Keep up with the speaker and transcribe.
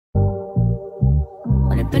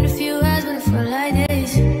feel like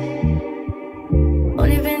this.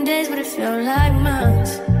 Only been days, but it felt like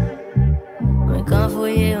months. Been gone for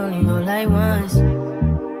a year, only go like once.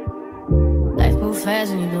 Life move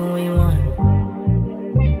fast when you do what you want.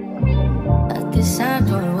 At this time,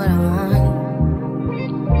 doing what I want.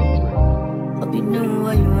 Hope you doing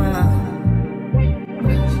what you want.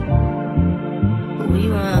 What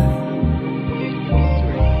you want?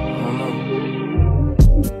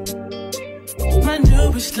 My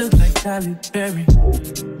new bitch look like Tyler Perry,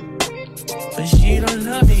 but she don't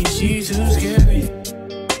love me, she too scary.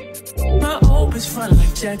 My old bitch front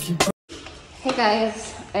like Jackie. Hey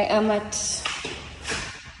guys, I am at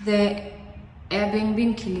the Airbnb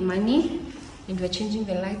in Kilimani and we're changing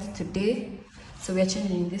the lights today. So we're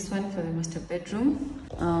changing this one for the master bedroom,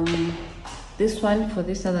 this one for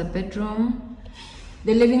this other bedroom.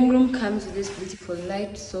 The living room comes with this beautiful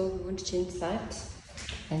light, so we want to change that.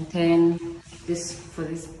 And then this for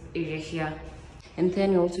this area here. And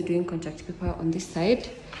then we're also doing contact paper on this side.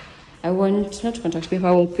 I want, not contact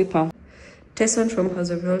paper, wallpaper. Tesson from House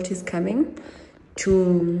of Royalty is coming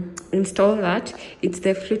to install that. It's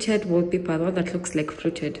the fluted wallpaper, the one that looks like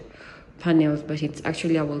fluted panels, but it's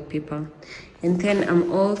actually a wallpaper. And then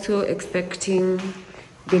I'm also expecting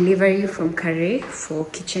delivery from Carre for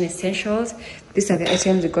kitchen essentials. These are the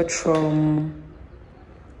items we got from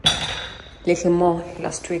Mall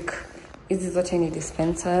last week. These are what I need: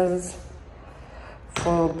 dispensers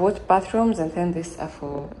for both bathrooms, and then these are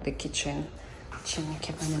for the kitchen.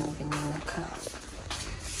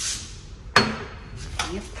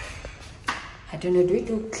 Yep. I don't know, do we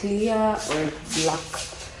do clear or black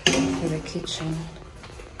for the kitchen?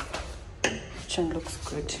 Kitchen looks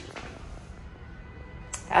good.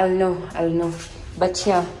 I'll know. But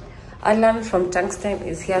yeah, Alan from Tungsten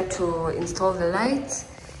is here to install the lights,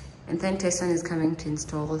 and then Tyson is coming to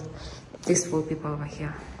install this wallpaper over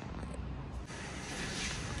here.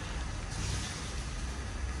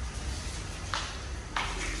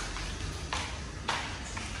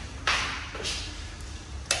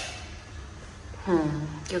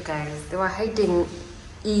 You guys, they were hiding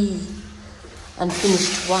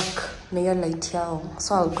unfinished work na your light yao,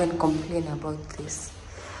 so I'll go and complain about this,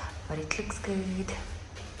 but it looks good.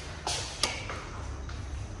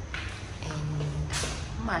 And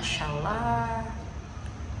mashallah,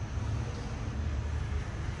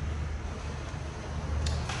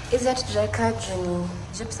 is that dry cut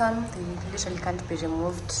gypsum? They literally can't be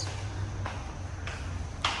removed.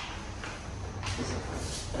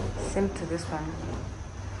 Same to this one.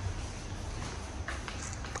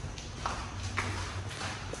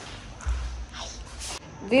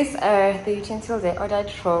 These are the utensils I ordered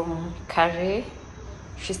from Carre.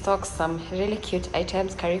 She stocks some really cute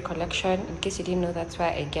items, Carre collection. In case you didn't know, that's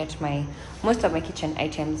where I get most of my kitchen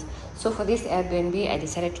items. So for this Airbnb, I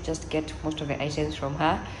decided to just get most of the items from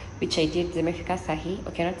her, which I did. Zimefika sahi,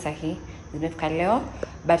 okay, not sahi, zimefika leo,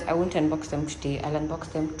 but I won't unbox them today. I'll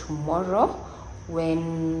unbox them tomorrow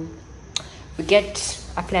when we get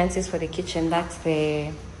appliances for the kitchen. That's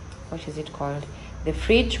the, what is it called, the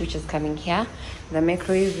fridge, which is coming here. The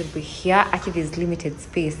microwave will be here. Actually, there's limited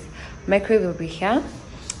space. Microwave will be here.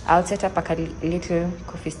 I'll set up a little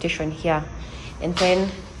coffee station here, and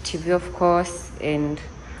then TV, of course, and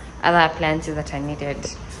other appliances that are needed.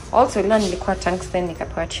 Also, leo nilikuwa Tungsten,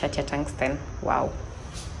 nikapewa t-shirt ya Tungsten. Wow.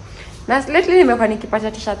 Na lately nimekuwa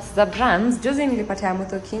nikipata t-shirts za brands. Juzi nilipata ya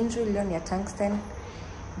Mutho Kinju, leo ni ya Tungsten.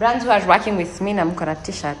 Brands who are working with me na mko na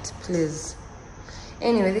t-shirt, please.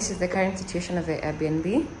 Anyway, this is the current situation of the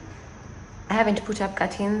Airbnb. I haven't put up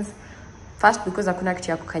curtains. First, because hakuna kitu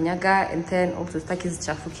ya kukanyaga, and then also staki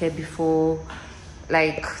zichafuke before,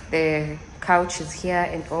 like, the couch is here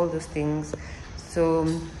and all those things. So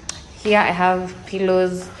here I have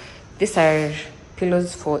pillows. These are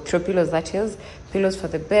pillows for throw pillows, that is pillows for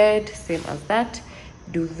the bed, same as that.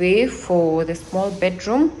 Duvet for the small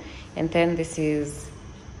bedroom, and then these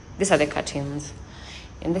are the curtains,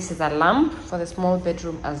 and this is a lamp for the small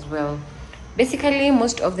bedroom as well. Basically,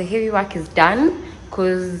 most of the heavy work is done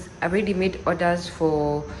because I've already made orders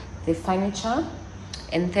for the furniture,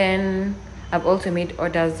 and then I've also made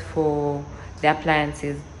orders for the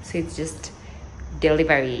appliances, so it's just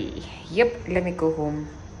delivery. Yep, let me go home.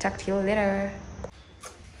 Talk to you later.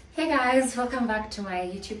 Hey guys, welcome back to my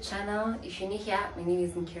YouTube channel. If you're new here, my name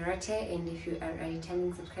is Nkirate, and if you are a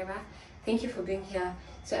returning subscriber, thank you for being here.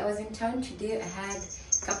 So I was in town today. I had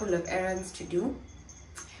a couple of errands to do.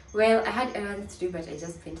 Well, I had errands to do, but I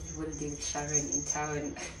just spent the whole day with Sharon in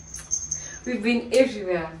town. We've been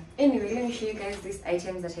everywhere. Anyway, let me show you guys these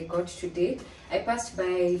items that I got today. I passed by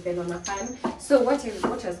VLOGMAS. So what I was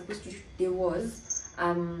supposed to do today was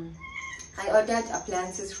I ordered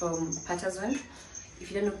appliances from Patterson.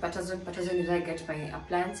 If you don't know Patterson is where I get my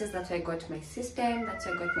appliances. That's where I got my system. That's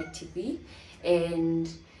where I got my TV. And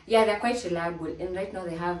yeah, they're quite reliable. And right now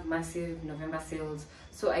they have massive November sales.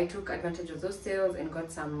 So I took advantage of those sales and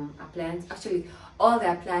got some appliances. Actually, all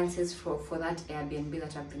the appliances for that Airbnb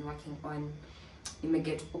that I've been working on, you may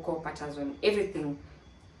get Uko Patterson, everything.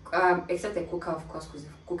 Except the cooker, of course, because the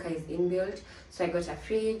cooker is inbuilt. So I got a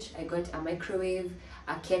fridge, I got a microwave,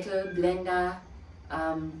 a kettle, blender,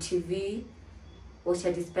 TV,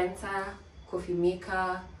 water dispenser, coffee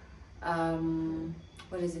maker,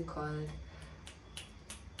 what is it called?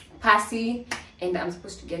 Passy, and I'm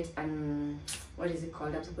supposed to get what is it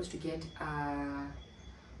called? I'm supposed to get a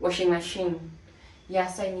washing machine.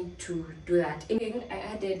 Yes, I need to do that. And then I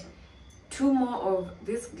added 2 more of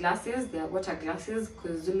these glasses. They're water glasses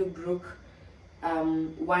because Zulu broke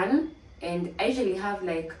 1, and I usually have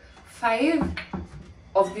like 5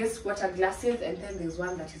 of these water glasses, and then there's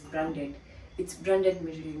one that is branded. It's branded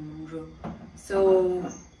Marilyn Monroe. So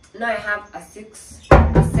now I have a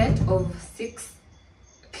set of 6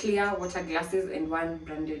 clear water glasses and 1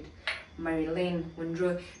 branded Marilyn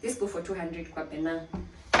Monroe. This go for 200 kwa pena.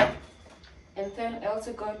 And then I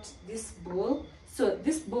also got this bowl. So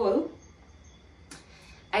this bowl,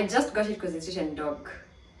 I just got it because it's written dog.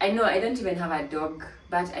 I know I don't even have a dog,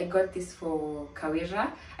 but I got this for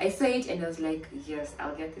Kawira. I saw it and I was like, yes,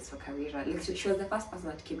 I'll get this for Kawira. Like, she was the first person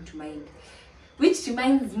that came to mind. Which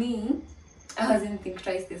reminds me, I was in Think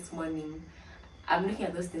Twice this morning. I'm looking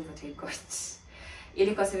at those things that I got.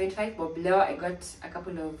 It cost 75 bob. Leo, I got a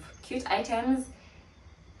couple of cute items.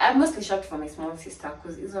 I mostly shopped for my small sister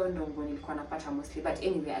because it's all mostly. But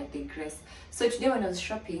anyway, I digress. So today when I was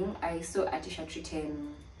shopping, I saw a t-shirt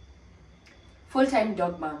written full-time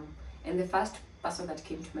dog mom, and the first person that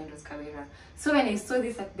came to mind was Kawira. So when I saw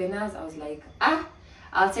this at Bena's, I was like,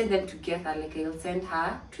 I'll send them together. Like, I'll send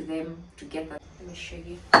her to them together. Let me show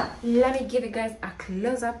you. Let me give you guys a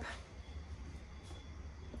close-up.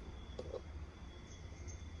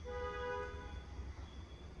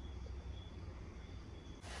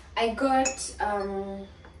 I got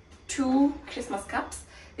 2 Christmas caps.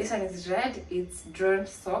 This one is red, it's drawn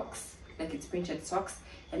socks, like it's printed socks,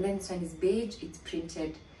 and then this one is beige, it's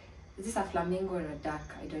printed. Is this a flamingo or a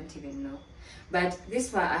duck? I don't even know. But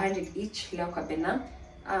this were 100 each. Leo kwa Bena.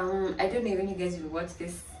 I don't know when you guys will watch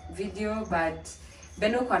this video, but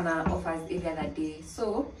Beno kwana offers every other day.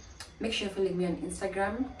 So make sure you follow me on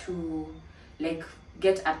Instagram to like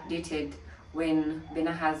get updated when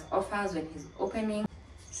Bena has offers, when he's opening.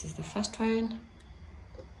 This is the first one.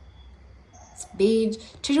 It's beige.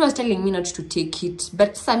 Tiri was telling me not to take it,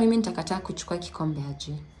 but sasa mimi nitakata kuchukua kikombe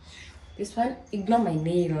aje. This one, ignore my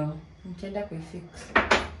nail. Nitaenda kuifix.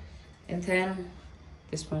 And then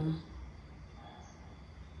this one.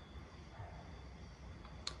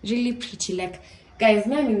 Really pretty. Like, guys,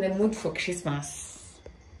 me, I'm in the mood for Christmas.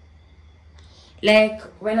 Like,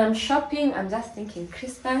 when I'm shopping, I'm just thinking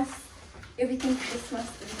Christmas. Everything Christmas,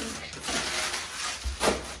 everything Christmas.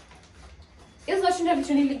 Here's what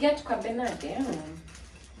you really get kwa Bernard.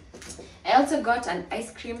 I also got an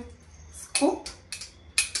ice cream scoop.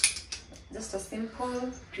 Just a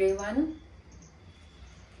simple grey one.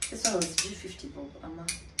 This one was 350 bob,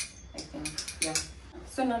 I think. Yeah.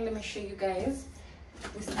 So now let me show you guys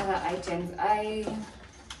these other items.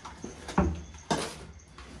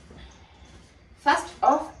 First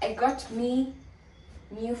off, I got me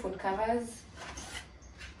new phone covers.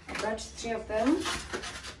 I got 3 of them.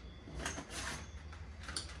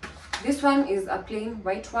 This one is a plain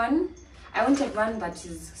white one. I wanted one that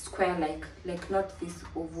is square, like not this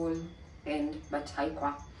oval end, but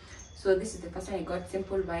haikwa. So this is the first one I got,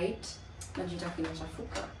 simple white. And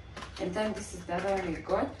then this is the other one I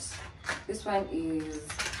got. This one is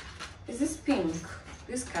this pink?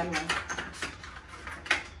 This color.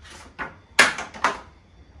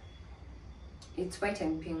 It's white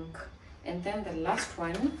and pink. And then the last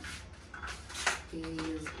one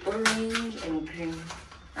is orange and green.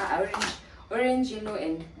 Orange, yellow,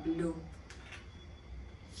 and blue.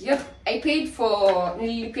 Yep, I paid for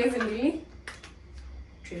nearly.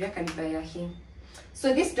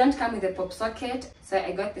 So this don't come with a pop socket. So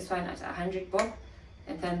I got this one at 100 bob,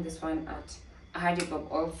 and then this one at 100 bob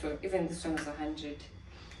also. Even this one is 100.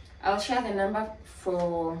 I'll share the number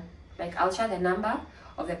I'll share the number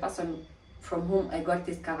of the person from whom I got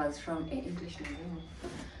these covers from. English.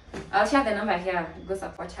 I'll share the number here. Go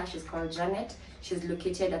support her. She's called Janet. She's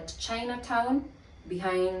located at Chinatown,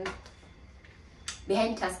 behind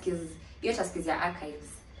Tuskys. Your Tuskys are archives.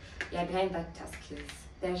 Yeah, behind that Tuskys.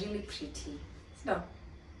 They're really pretty. So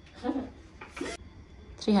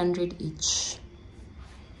 300 each.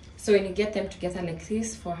 So when you get them together like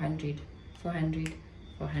this, 400.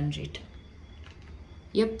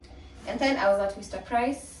 Yep. And then I was at Mr.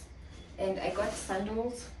 Price and I got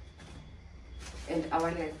sandals and a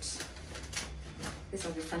wallet. These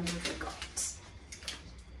are the sandals I got.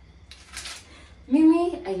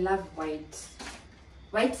 Mimi, I love white.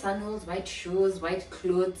 White sandals, white shoes, white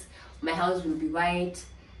clothes. My house will be white.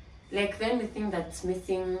 Like the only thing that's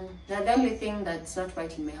missing, the only thing that's not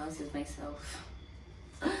white in my house is myself.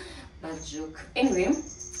 Bad joke. Anyway,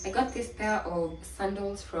 I got this pair of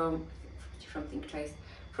sandals from Think Twice,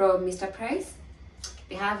 from Mr. Price.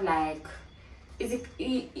 They have like, is it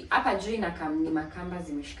hapa juu ni makamba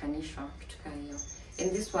zimeshikanishwa kitu kama hiyo.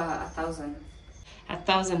 And this were 1,000.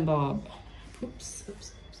 1,000 bob. Oops.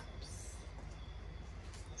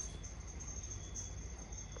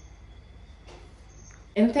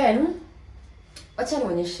 And then wacha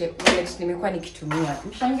nionyeshe wallet nimekuwa nikitumia.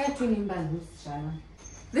 Mshangaa tu ni mbali sana.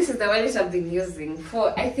 This is the wallet I've been using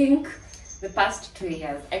for, I think, the past 2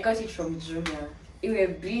 years. I got it from Junior.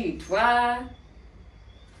 Imebit.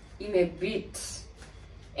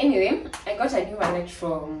 Anyway, I got a new wallet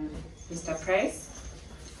from Mr. Price.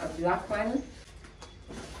 A black one.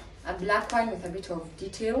 A black one with a bit of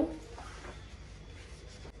detail.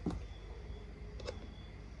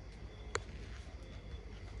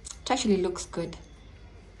 It actually looks good.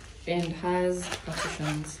 And has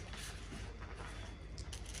partitions.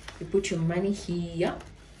 You put your money here,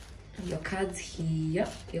 your cards here,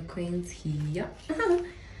 your coins here.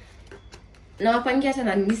 Na wapangia hata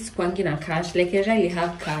na miss kwangi na cash. Like I rarely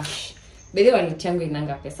have cash. Bele wallet yangu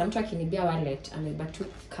inanga pesa. Mtu akinibia wallet ameba 2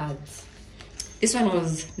 cards. This one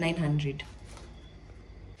was 900.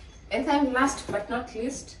 And then last but not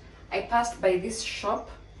least, I passed by this shop,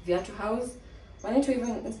 Viatu House. Went to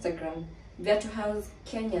even Instagram, Viatu House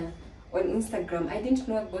Kenya on Instagram. I didn't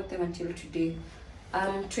know about them until today.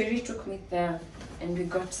 Treasury took me there and we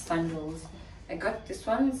got sandals. I got these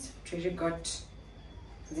ones. Treasury got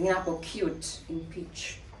Zinapo cute in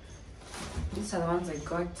peach. These are the ones I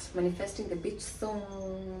got. Manifesting the beach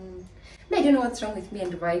song. I don't know what's wrong with me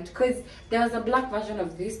and white, because there was a black version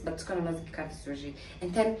of this, but it's kind of Treasury.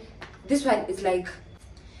 And then this one is like,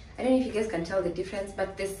 I don't know if you guys can tell the difference,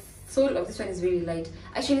 but the sole of this one is really light.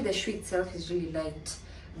 Actually, the shoe itself is really light,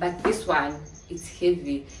 but this one, it's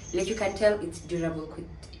heavy. Like you can tell it's durable, it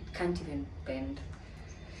can't even bend.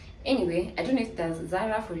 Anyway, I don't know if there's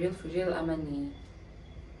Zara for real amani.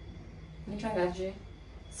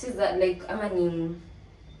 See that like amani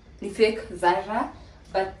fake Zara,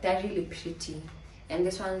 but they're really pretty. And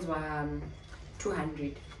this ones were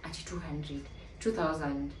 200, actually 200,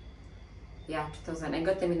 2,000. Yeah, 2,000. I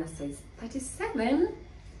got them in a size 37.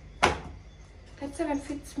 37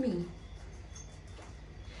 fits me.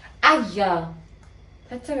 Ah yeah,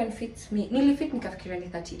 37 fits me. Nearly fit me kafikirani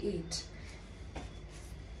 38.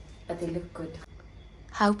 But they look good.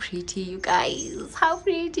 How pretty, you guys. How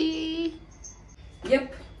pretty.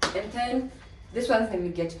 Yep. And then this one's name we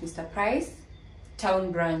get Mr. Price,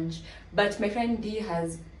 Town Branch. But my friend D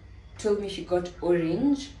has told me she got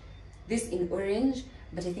orange. This in orange,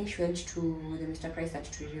 but I think she went to the Mr. Price at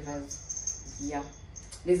Two Rivers. Yeah.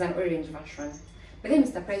 There's an orange version. But then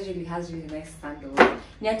Mr. Price really has really nice sandals.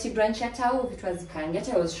 Nyati branch yatao vitwa zikangi.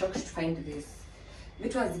 Yata I was shocked to find this.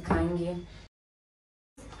 Vitwa zikangi.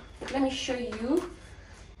 Let me show you.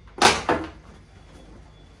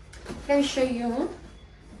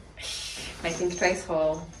 My Think Twice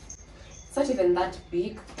haul. It's not even that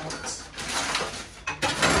big, but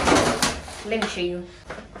let me show you.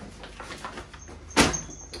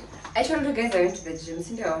 I told you guys I went to the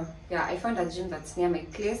gym. Yeah, I found a gym that's near my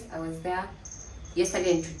place. I was there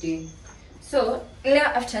yesterday and today. So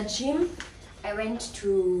after gym, I went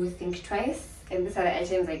to Think Twice, and these are the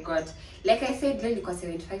items I got. Like I said, it cost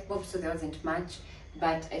 75 bob, so there wasn't much,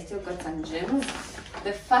 but I still got some gems.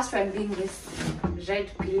 The first one being this red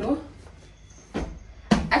pillow.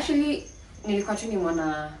 Actually, nilikuwa tu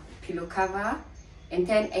nimeona pillow cover, and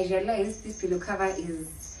then I realized this pillow cover is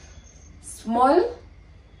smaller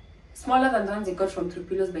than the ones I got from True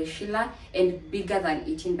Pillows by Sheila, and bigger than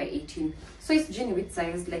 18 by 18. So it's genuine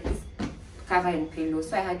size, like this cover and pillow.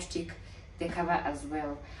 So I had to take the cover as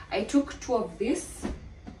well. I took 2 of this.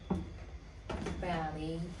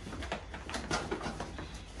 Barely.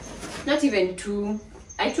 Not even 2.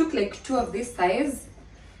 I took like 2 of this size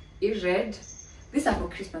in red. These are for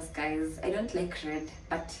Christmas, guys. I don't like red,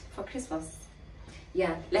 but for Christmas.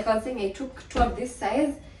 Yeah, like I was saying, I took 2 of this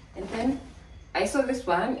size, and then I saw this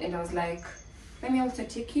one and I was like, let me also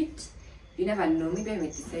take it. You never know, maybe I may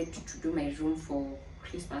decide to do my room for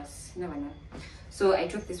Christmas. You never know. So I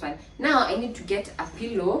took this one. Now I need to get a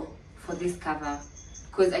pillow for this cover.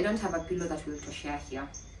 because I don't have a pillow that will toshare here.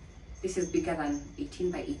 This is bigger than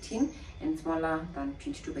 18 by 18 and smaller than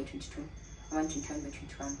 22 by 22. I want 21 by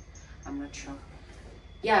 21. I'm not sure.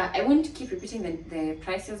 Yeah, I won't keep repeating the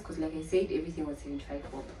prices because like I said, everything was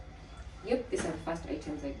 75 bob. Yep, these are the first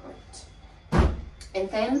items I got. And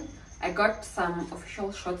then I got some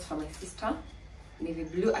official shorts for my sister. Navy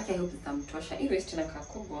blue. Actually, I hope it's Tosha. I hope it's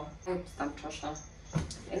Tosha.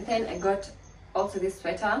 And then I got also this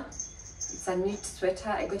sweater. It's a knit sweater.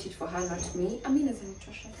 I got it for her, not me. I mean, it's a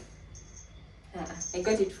Tosha. I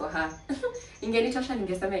got it for her. I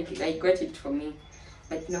got it for me.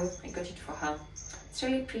 But no, I got it for her. It's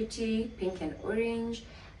really pretty, pink and orange.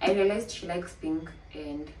 I realized she likes pink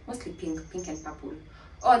and mostly pink and purple.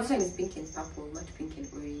 Oh, this one is pink and purple, not pink and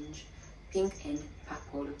orange. Pink and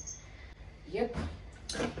purple. Yep.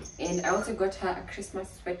 And I also got her a Christmas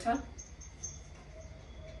sweater.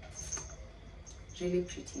 Really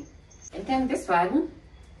pretty. And then this one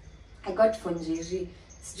I got from Njeri.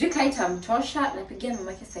 Sijui kaita mtosha napigia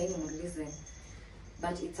mamake saini muulize.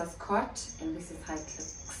 But it's a skirt and this is how it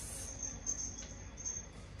looks.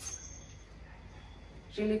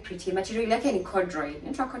 Really pretty. Material yake ni corduroy.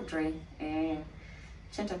 Inaitwa corduroy.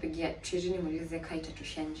 Chanta pigia Trini muulize kaita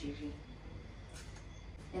tosha Njeri.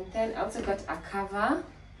 And then I also got a cover,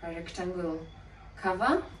 a rectangle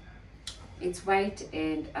cover. It's white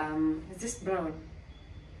and is this brown?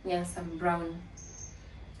 Yeah, some brown.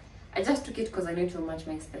 I just took it because I know it will match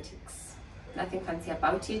my aesthetics. Nothing fancy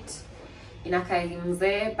about it. Inakaa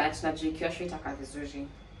mzee, but najikiwa shwita ka vizuri.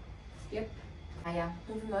 Yep. Haya,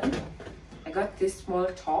 moving on. I got this small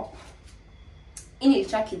top. In the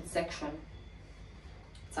kids section.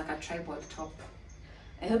 It's like a tribal top.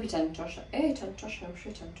 I hope it Tosha. It Tosha. I'm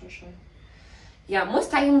sure it Tosha. Yeah,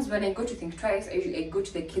 most times when I go to think twice, I go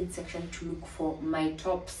to the kids section to look for my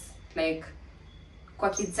tops. Like, kwa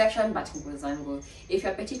kids section, but nguzango. If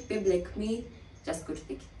you're a petite babe like me, just go to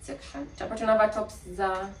the kids section. Tapata nava tops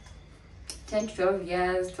za 10 to 12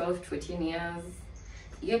 years, 12 to 14 years.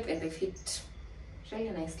 Yep, and they fit really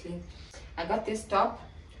nicely. I got this top,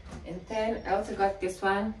 and then I also got this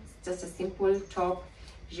one. It's just a simple top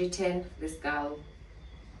written this girl.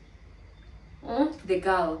 The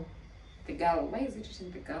girl. Why is it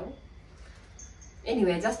written the girl?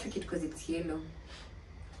 Anyway, I just took it because it's yellow.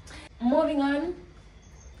 Moving on.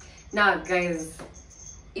 Now, guys,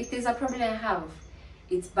 if there's a problem I have,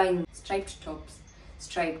 it's buying striped tops.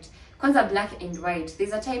 Striped. Kwanza black and white.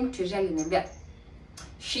 There's a time to really remember.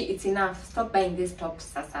 It's enough. Stop buying these tops,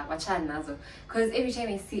 sasa. Wachana nazo. Because every time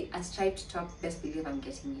I see a striped top, best believe I'm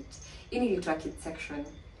getting it. In the little kids section.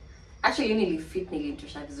 Actually, only fit nili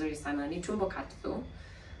tosha vizuri sana. Ni tumbo cut though.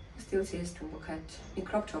 Still says tumbo cut. Ni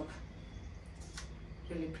crop top.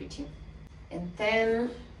 Really pretty. And then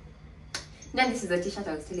now this is a t-shirt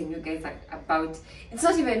I was telling you guys about. It's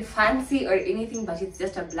not even fancy or anything, but it's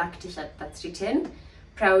just a black t-shirt that's written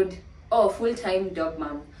proud full-time dog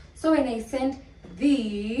mom. So when I sent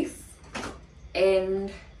this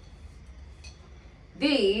and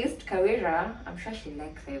this to Kawera, I'm sure she'll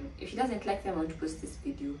like them. If she doesn't like them, I want to post this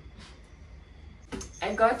video.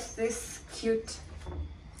 I got this cute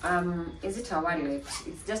is it a wallet?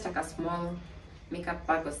 It's just like a small makeup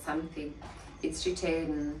bag or something. It's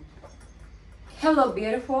written hello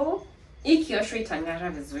beautiful. Hii kiosho itang'ara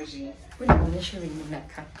vizuri. Unaonyesha venye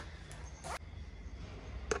inakaa.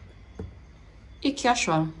 Hii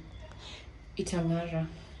kiosho itang'ara.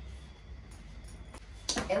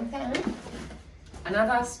 And then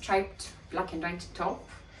another striped black and white top.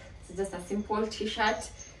 It's just a simple t-shirt.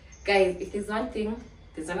 Guys, if there's one thing,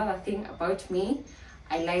 there's another thing about me.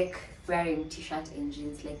 I like wearing t-shirt and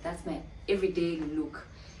jeans. Like, that's my everyday look.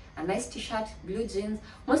 A nice t-shirt, blue jeans.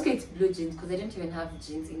 Mostly it's blue jeans because I don't even have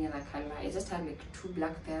jeans in any other color. I just have like 2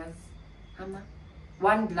 black pairs.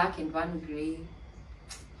 One black and one gray.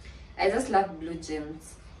 I just love blue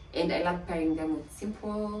jeans. And I love pairing them with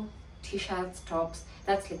simple t-shirts, tops.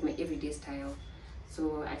 That's like my everyday style.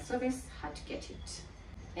 So I saw this, had to get it.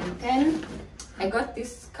 And then I got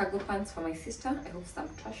this cargo pants for my sister. I hope some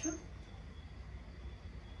Tasha.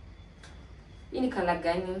 Ini color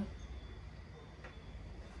gani?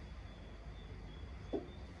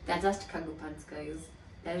 They're just cargo pants, guys.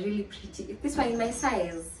 They're really pretty. If this one is my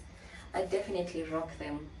size, I definitely rock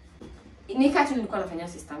them. Inikatu nilikuwa nafanya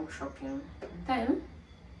sistangu shopping. And then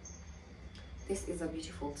this is a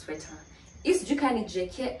beautiful sweater. Is jukani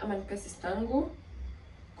JK ama nipe sistangu.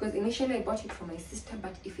 Because initially I bought it for my sister,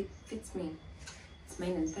 but if it fits me, it's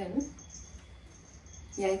mine. And then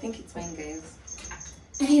yeah, I think it's mine, guys.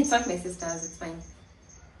 It's not my sister's, it's mine.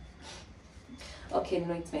 Okay,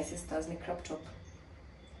 no, it's my sister's. Ni crop top.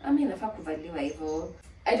 I mean, nafaa kuvaliwa hivyo.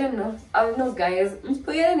 I don't know. I don't know, guys. I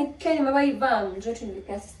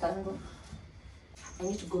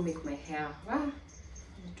need to go make my hair. I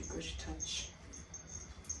need to go to touch.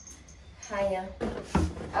 Hiya.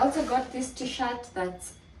 I also got this t-shirt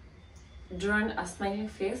that's drawn a smiley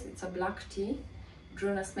face. It's a black tee,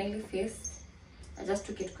 drawn a smiley face. I just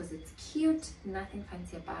took it because it's cute. Nothing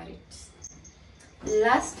fancy about it.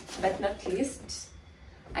 Last but not least,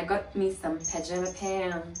 I got me some pajama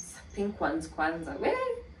pants. Pink ones kwanza. Well,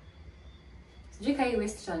 sijui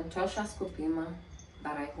waist tosha skupima,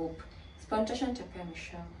 but I hope spontation tapia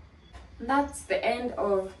Michelle. That's the end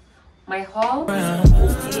of my haul. I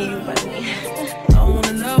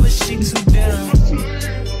wanna know if she too down.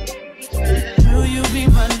 Will you be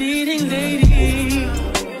my leading lady?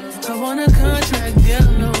 I want a contract, girl,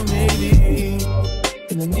 no maybe.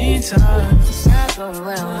 In the meantime,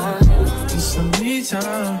 just some me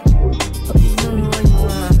time. You know what you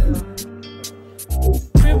want.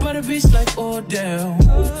 Crib by the beach like Odell.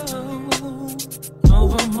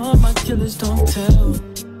 Over my killers don't tell.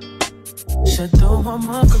 Shadow my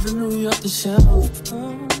mark of the New York the shelf.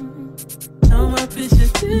 Now my bitch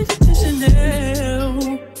is to Chanel.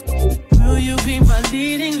 Will you be my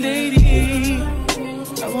leading lady?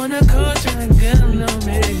 I wanna contract, girl, no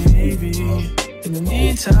maybe. In the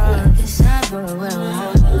meantime, get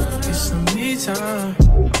some me time. I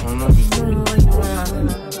don't know if you know what you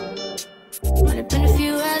want. Only been a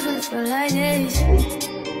few hours, but it feel like days.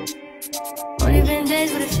 Only been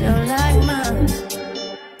days, but it feel like months.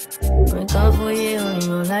 Been gone for a year, only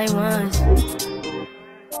know like once.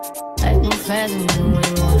 Life move fast and you do what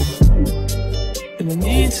you want. In the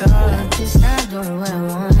meantime, Just stop doing what I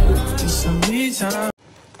want. get some me time.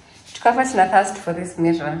 Tukafanya na thirst for this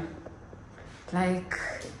mirror. Like,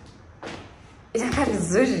 inakaa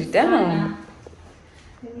vizuri, damn.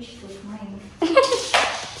 Maybe she was mine.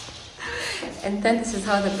 And then this is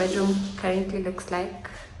how the bedroom currently looks like.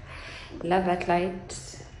 Love that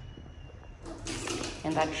light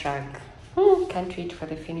and that rug. Can't wait for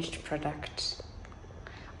the finished product.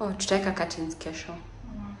 Oh, tutaweka curtains kesho.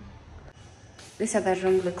 This other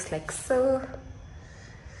room looks like so.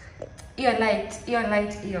 Your light, yo.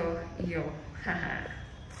 Haha.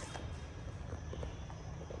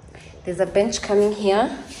 There's a bench coming here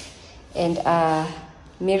and a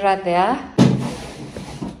mirror there.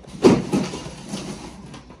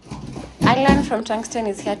 Alan from Tungsten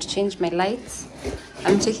is here to change my lights.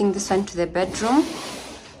 I'm taking this one to the bedroom.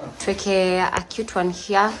 Take a cute one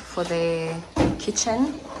here for the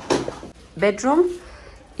kitchen. Bedroom.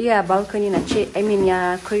 Yeah, balcony na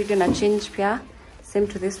yeah, corridor na change pia. Same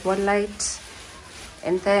to this wall light.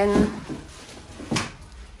 And then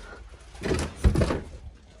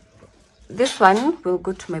this one will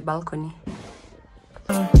go to my balcony.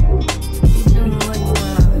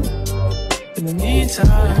 In the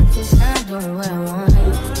meantime, just doing what I want.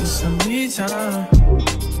 Get some me time.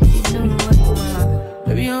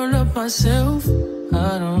 Maybe I'll love myself.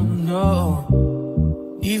 I don't know.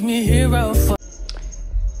 Leave me here out for.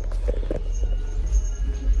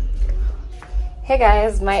 Hey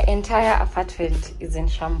guys, my entire apartment is in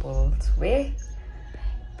shambles. Where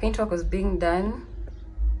paintwork was being done.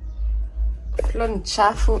 Floor ni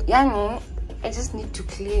chafu. Yani, I just need to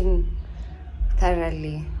clean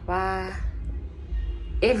thoroughly. Wow.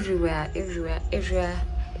 Everywhere,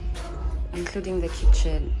 including the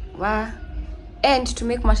kitchen. Wow. And to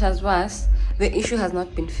make matters worse, the issue has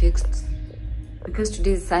not been fixed. Because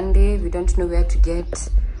today is Sunday, we don't know where to get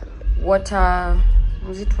waterproof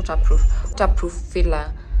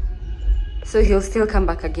filler. So he'll still come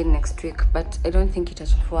back again next week, but I don't think it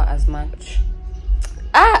has for as much.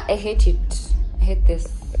 I hate it. I hate this.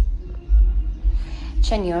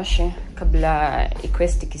 Chanioshe kabla ikwe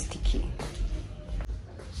sticky.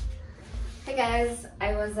 Hey guys,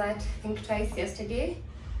 I was at Think Twice yesterday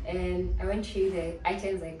and I went to show you the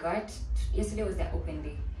items I got. Yesterday was their open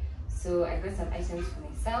day. So I got some items for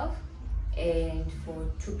myself and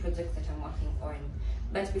for 2 projects that I'm working on.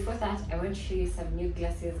 But before that, I want to show you some new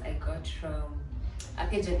glasses I got from a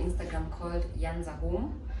page on Instagram called Yanza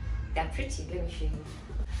Home. They're pretty, let me show you.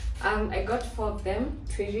 I got 4 of them.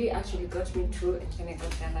 Twiri actually got me 2 and then I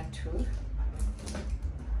got the other 2.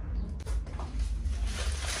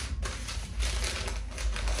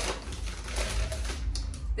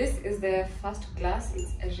 This is the first glass.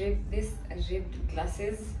 It's these ribbed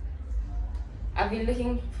glasses. I've been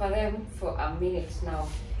looking for them for a minute now,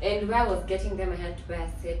 and while I was getting them I had to buy a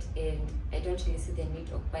set, and I don't really see the need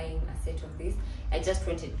of buying a set of this. I just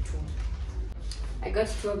wanted 2. I got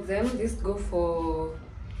 2 of them. These go for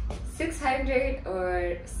 600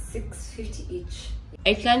 or 650 each.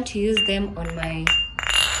 I plan to use them on my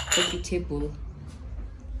coffee table.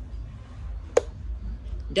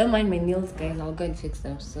 Don't mind my nails, guys. I'll go and fix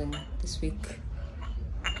them soon this week.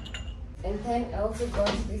 And then I also got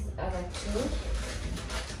this other two.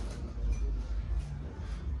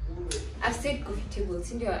 I've said coffee table,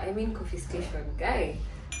 I mean coffee station, guy.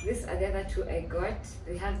 These are the other two I got.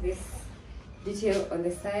 They have this detail on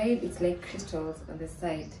the side. It's like crystals on the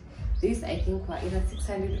side. These I think were either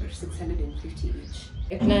 600 or 650 each.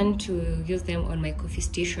 I plan to use them on my coffee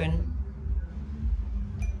station.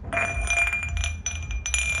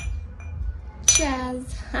 Cheers!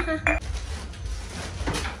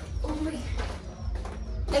 Oh my!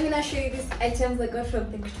 Let me now show you these items I got from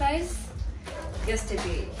Think Twice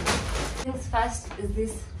yesterday. Things first is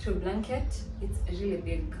this throw blanket. It's really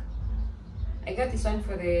big. I got this one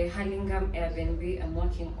for the Hurlingham Airbnb I'm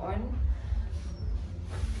working on.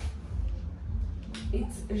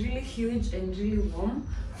 It's really huge and really warm.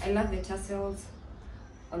 I love the tassels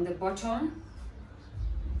on the bottom,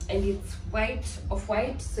 and it's white,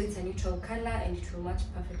 off-white, so it's a neutral color and it will match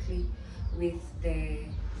perfectly with the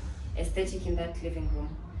aesthetic in that living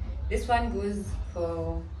room. This one goes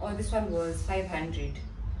for, this one was 500.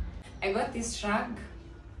 I got this rug.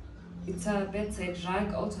 It's a bedside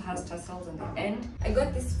rug, also has tassels on the end. I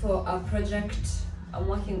got this for a project I'm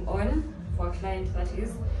working on, for a client that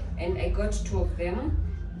is, and I got two of them.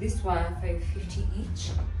 These were 550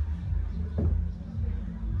 each.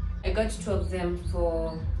 I got two of them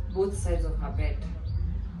for both sides of her bed.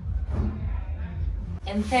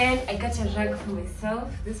 And then I got a rug for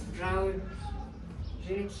myself, this brown,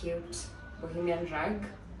 really cute bohemian rug.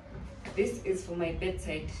 This is for my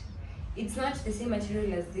bedside. It's not the same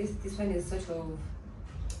material as this. This one is sort of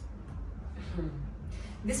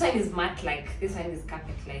this one is matte-like, this one is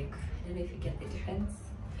carpet-like. I don't know if you get the difference.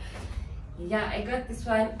 Yeah, I got this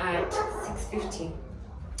one at 650.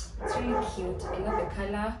 It's really cute. I love the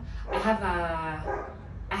color.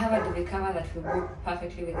 I have a duvet cover that will go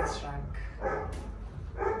perfectly with this rug.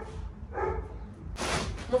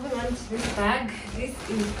 Moving on to this bag. This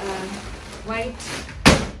is a white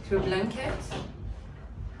throw blanket.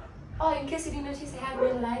 Oh, in case you didn't notice, I have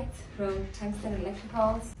real lights from Tungsten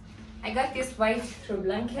Electricals. I got this white throw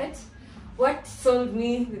blanket. What sold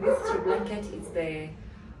me with this throw blanket is the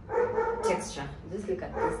texture. Just look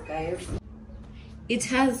at this, guys. It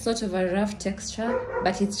has sort of a rough texture,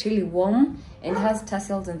 but it's really warm and has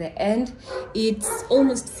tassels on the end. It's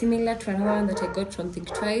almost similar to another one that I got from Think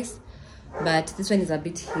Twice, but this one is a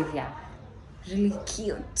bit heavier. Really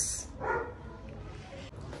cute.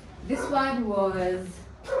 This one was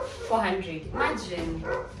 400. Imagine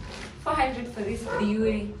 400 for this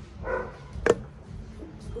beauty.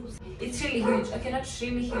 Oops. It's really huge. Okay, not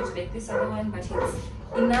really huge like this other one, but it's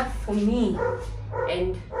enough for me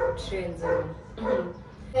and trends.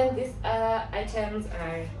 Then these other items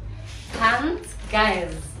are pants,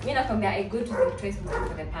 guys. Me na from there, I go to the Twice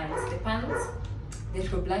for the pants. The pants, they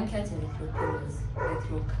throw blankets and they throw pillows. They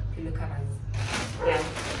throw pillow covers. Yeah,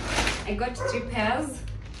 I got 3 pairs.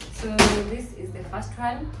 So this is the first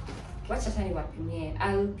one. Watch a tiny premiere.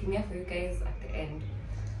 I'll premiere for you guys at the end.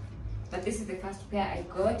 But this is the first pair I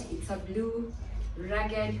got. It's a blue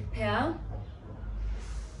ragged pair,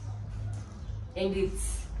 and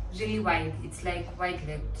it's really wide. It's like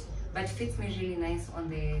wide-legged, but fits me really nice on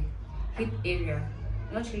the hip area.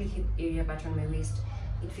 Not really hip area, but on my waist.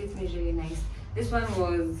 It fits me really nice. This one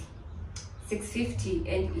was 650,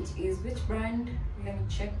 and it is which brand? Let me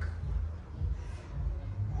check.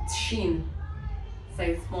 Shein,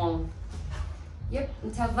 size small. Yep,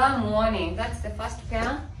 it's a warm morning. That's the first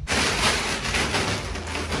pair.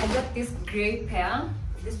 I got this gray pair.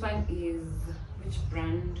 This one is which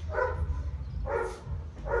brand?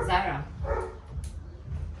 Zara.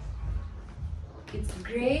 It's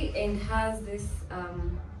gray and has this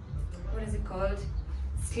what is it called?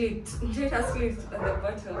 Slit. It has slits on the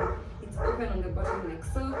bottom. It's open on the bottom like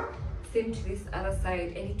so. Same to this other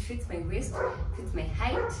side, and it fits my waist, fits my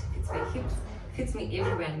height, fits my hips, fits me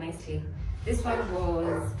everywhere nicely. This one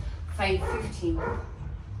was 550,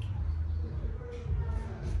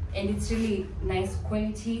 and it's really nice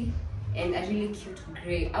quality and a really cute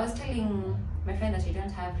gray. I was telling my friend that I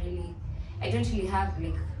don't really have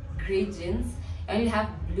like gray jeans. I only have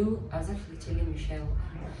blue. I was actually telling Michelle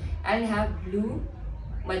I only have blue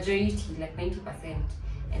majority, like 90%,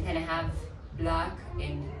 and then I have black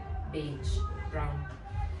and beige, brown.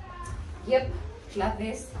 Yep, love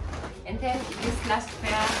this. And then this last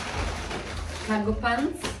pair, cargo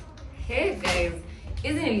pants. Hey guys,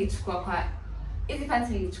 hizi pants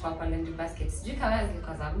nilichukua kwa laundry basket. Sijui kama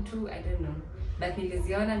zilikuwa za mtu, I don't know, but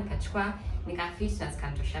niliziona nikachukua, nikafit na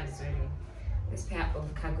zikantosha vizuri. This pair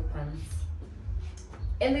of cargo pants.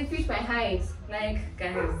 And they fit my height. Like,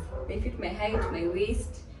 guys, they fit my height, my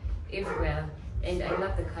waist, everywhere. And I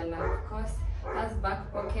love the color. Of course, it has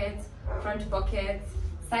back pockets, front pockets,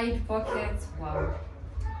 side pockets. Wow.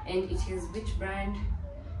 And it is which brand?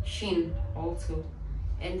 Shein also.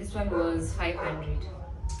 And this one was 500.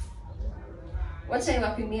 What time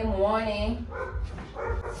up in the morning?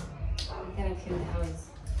 I'm gonna clean the house.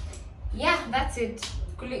 Yeah, that's it.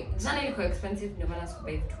 It's not really quite expensive. No one has to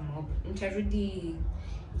buy it tomorrow. Interrudi,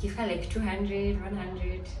 give her like 200,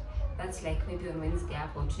 100. That's like maybe on Wednesday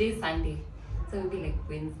or today is Sunday, so maybe like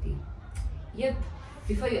Wednesday. Yep.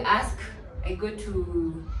 Before you ask, I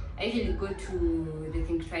usually go to the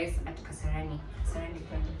Think Twice at Kasarani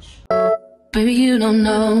branch. Baby, you don't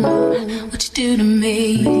know what you do to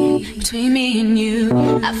me. Between me and you,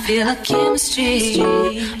 I feel like chemistry.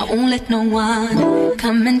 I won't let no one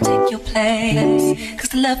come and take your place. Cause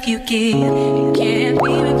the love you give, it can't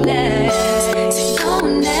be replaced. See, no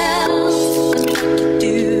one else knows what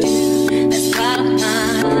you do. That's why I'm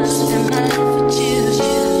not spend my life with you.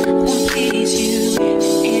 I wanna please you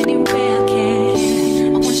any way I can.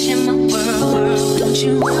 I wanna share my world, don't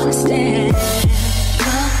you understand?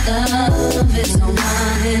 Love is no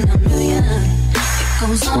one in a million. It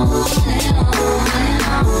goes on and on and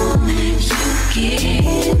on. You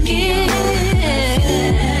give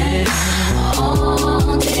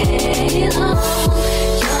all day long.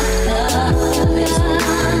 Your love is no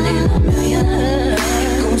one in a million.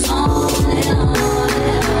 It goes on and on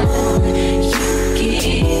and on. You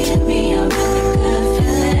give me a really good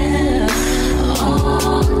feeling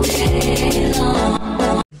all day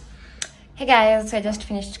long. Hey guys, so I just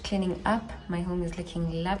finished cleaning up. My home is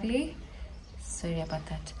looking lovely. Sorry about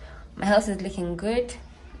that. My house is looking good.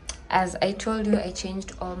 As I told you, I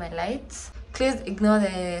changed all my lights. Please ignore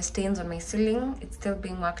the stains on my ceiling. It's still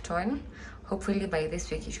being worked on. Hopefully by this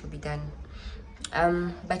week it should be done.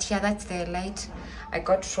 But yeah, that's the light I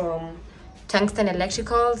got from Tungsten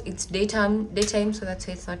Electricals. It's daytime, so that's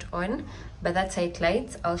why it's not on. But that's how it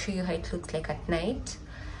lights. I'll show you how it looks like at night.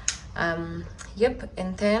 Yep,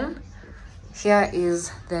 and then here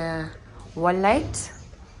is the wall light,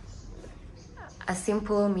 a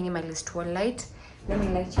simple minimalist wall light. Let me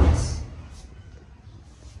light it.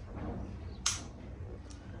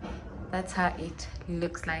 That's how it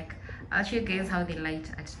looks like. I'll show you guys how they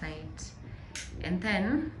light at night. And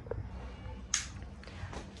then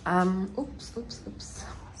oops,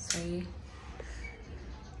 sorry.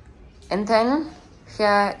 And then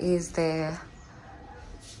here is the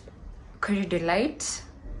corridor light.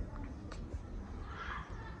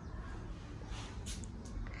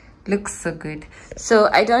 Looks so good. So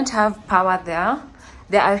I don't have power there.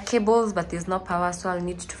 There are cables, but there's no power, so I'll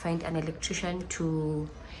need to find an electrician to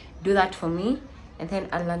do that for me, and then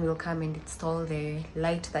Alan will come and install the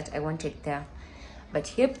light that I wanted there.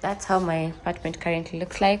 But yep, that's how my apartment currently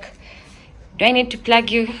looks like. Do I need to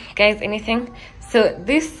plug you guys anything? So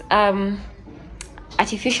this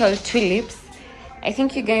artificial tulips, I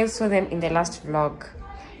think you guys saw them in the last vlog,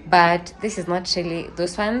 but this is not really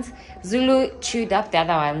those ones. Zulu chewed up the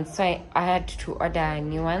other ones, so I had to order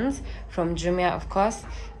new ones from Jumia, of course.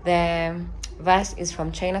 The vase is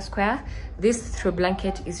from China Square. This throw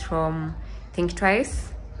blanket is from Think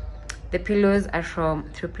Twice. The pillows are from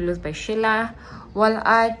Throw Pillows by Sheila. Wall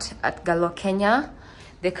art at Galo, Kenya.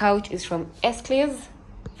 The couch is from Esclays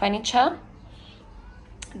Furniture.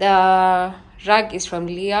 The rug is from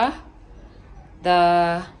Leah.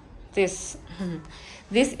 This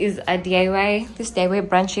is a DIY. This DIY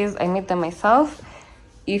branches, I made them myself.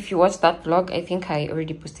 If you watch that vlog, I think I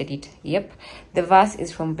already posted it. Yep. The vase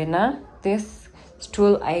is from Bena. This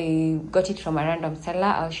stool, I got it from a random seller.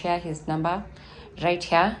 I'll share his number right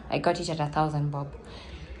here. I got it at 1,000 bob.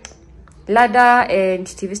 Ladder and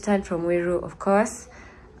TV stand from Wiru, of course.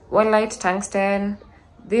 Wall light, tungsten.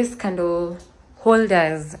 These candle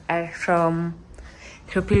holders are from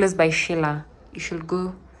Throw Pillows by Sheila. You should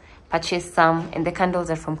go purchase some. And the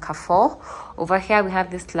candles are from Carrefour. Over here we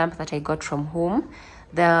have this lamp that I got from home.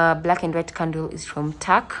 The black and white candle is from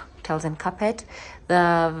Tack Tiles and Carpet.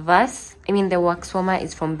 The wax warmer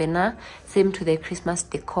is from Bena, same to the Christmas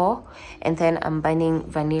decor. And then I'm burning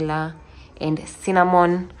vanilla,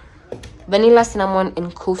 cinnamon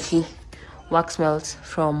and coffee wax melts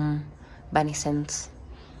from Bunny Scents.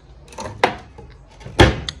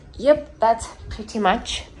 Yep, that's pretty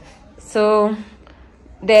much. So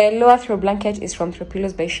the lower throw blanket is from Throw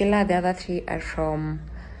Pillows by Sheila. The other three are from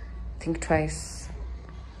Think Twice.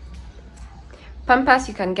 Pampers,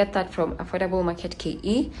 you can get that from Affordable Market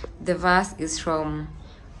KE. The vase is from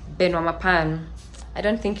Benwa Mapan. I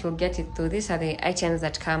don't think you'll get it though. These are the items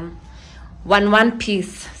that come one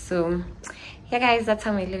piece. So Yeah guys, that's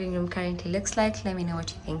how my living room currently looks like. Let me know what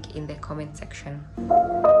you think in the comment section.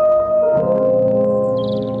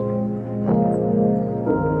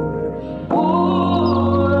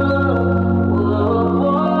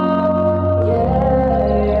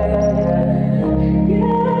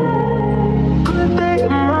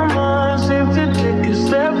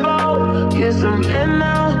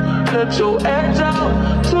 Let your edge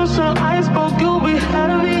out to some iceberg, you'll be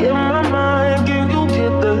heavy in my mind. Can you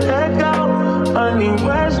get the heck out? I need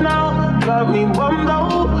rest now, got me bummed out.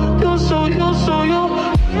 You,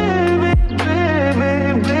 baby.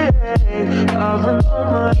 I've been on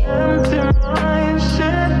my empty mind,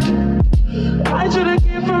 shit. I should've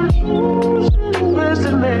came from losing the best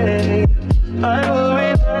in me. I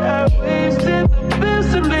worry that I wasted the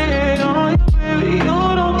best in me. Oh, you, baby, you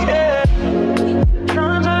don't care.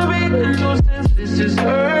 This is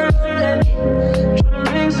urgent. Trying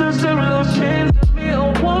to make sense of those chains that me a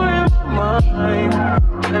war in my mind.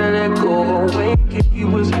 Let it go away. He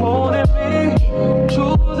was holding me to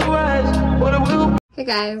the right. What it will be. Hey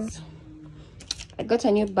guys, I got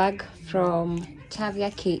a new bag from Tavia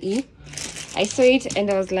KE. I saw it and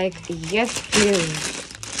I was like, yes please.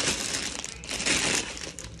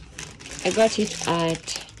 I got it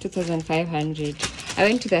at 2,500. I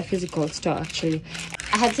went to their physical store actually.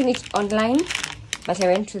 I had seen it online, but I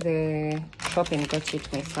went to the shop and got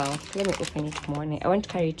it myself. Let me open it more. I want to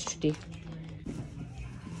carry it today.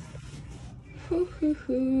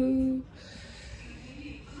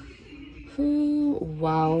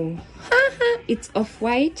 Wow. It's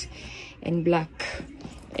off-white and black.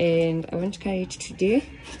 And I want to carry it today.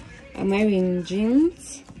 I'm wearing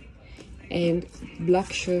jeans and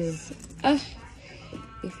black shoes.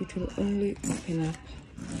 If it will only open up.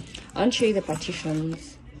 I'll show you the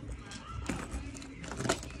partitions.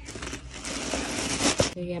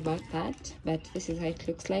 Sorry about that, but this is how it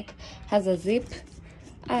looks like. Has a zip.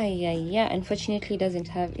 Yeah. Unfortunately, it doesn't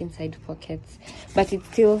have inside pockets, but it's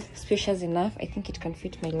still spacious enough. I think it can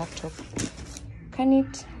fit my laptop. Can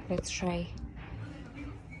it? Let's try.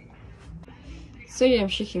 Sorry, I'm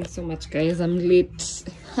shaking so much, guys. I'm late.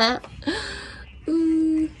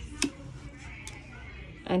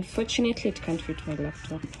 Unfortunately, it can't fit my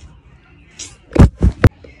laptop.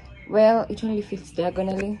 Well, it only fits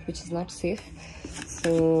diagonally, which is not safe.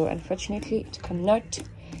 So, unfortunately, it cannot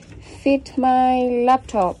fit my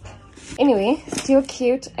laptop. Anyway, still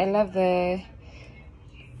cute. I love the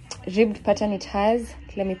ribbed pattern it has.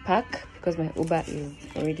 Let me pack because my Uber is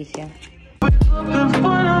already here.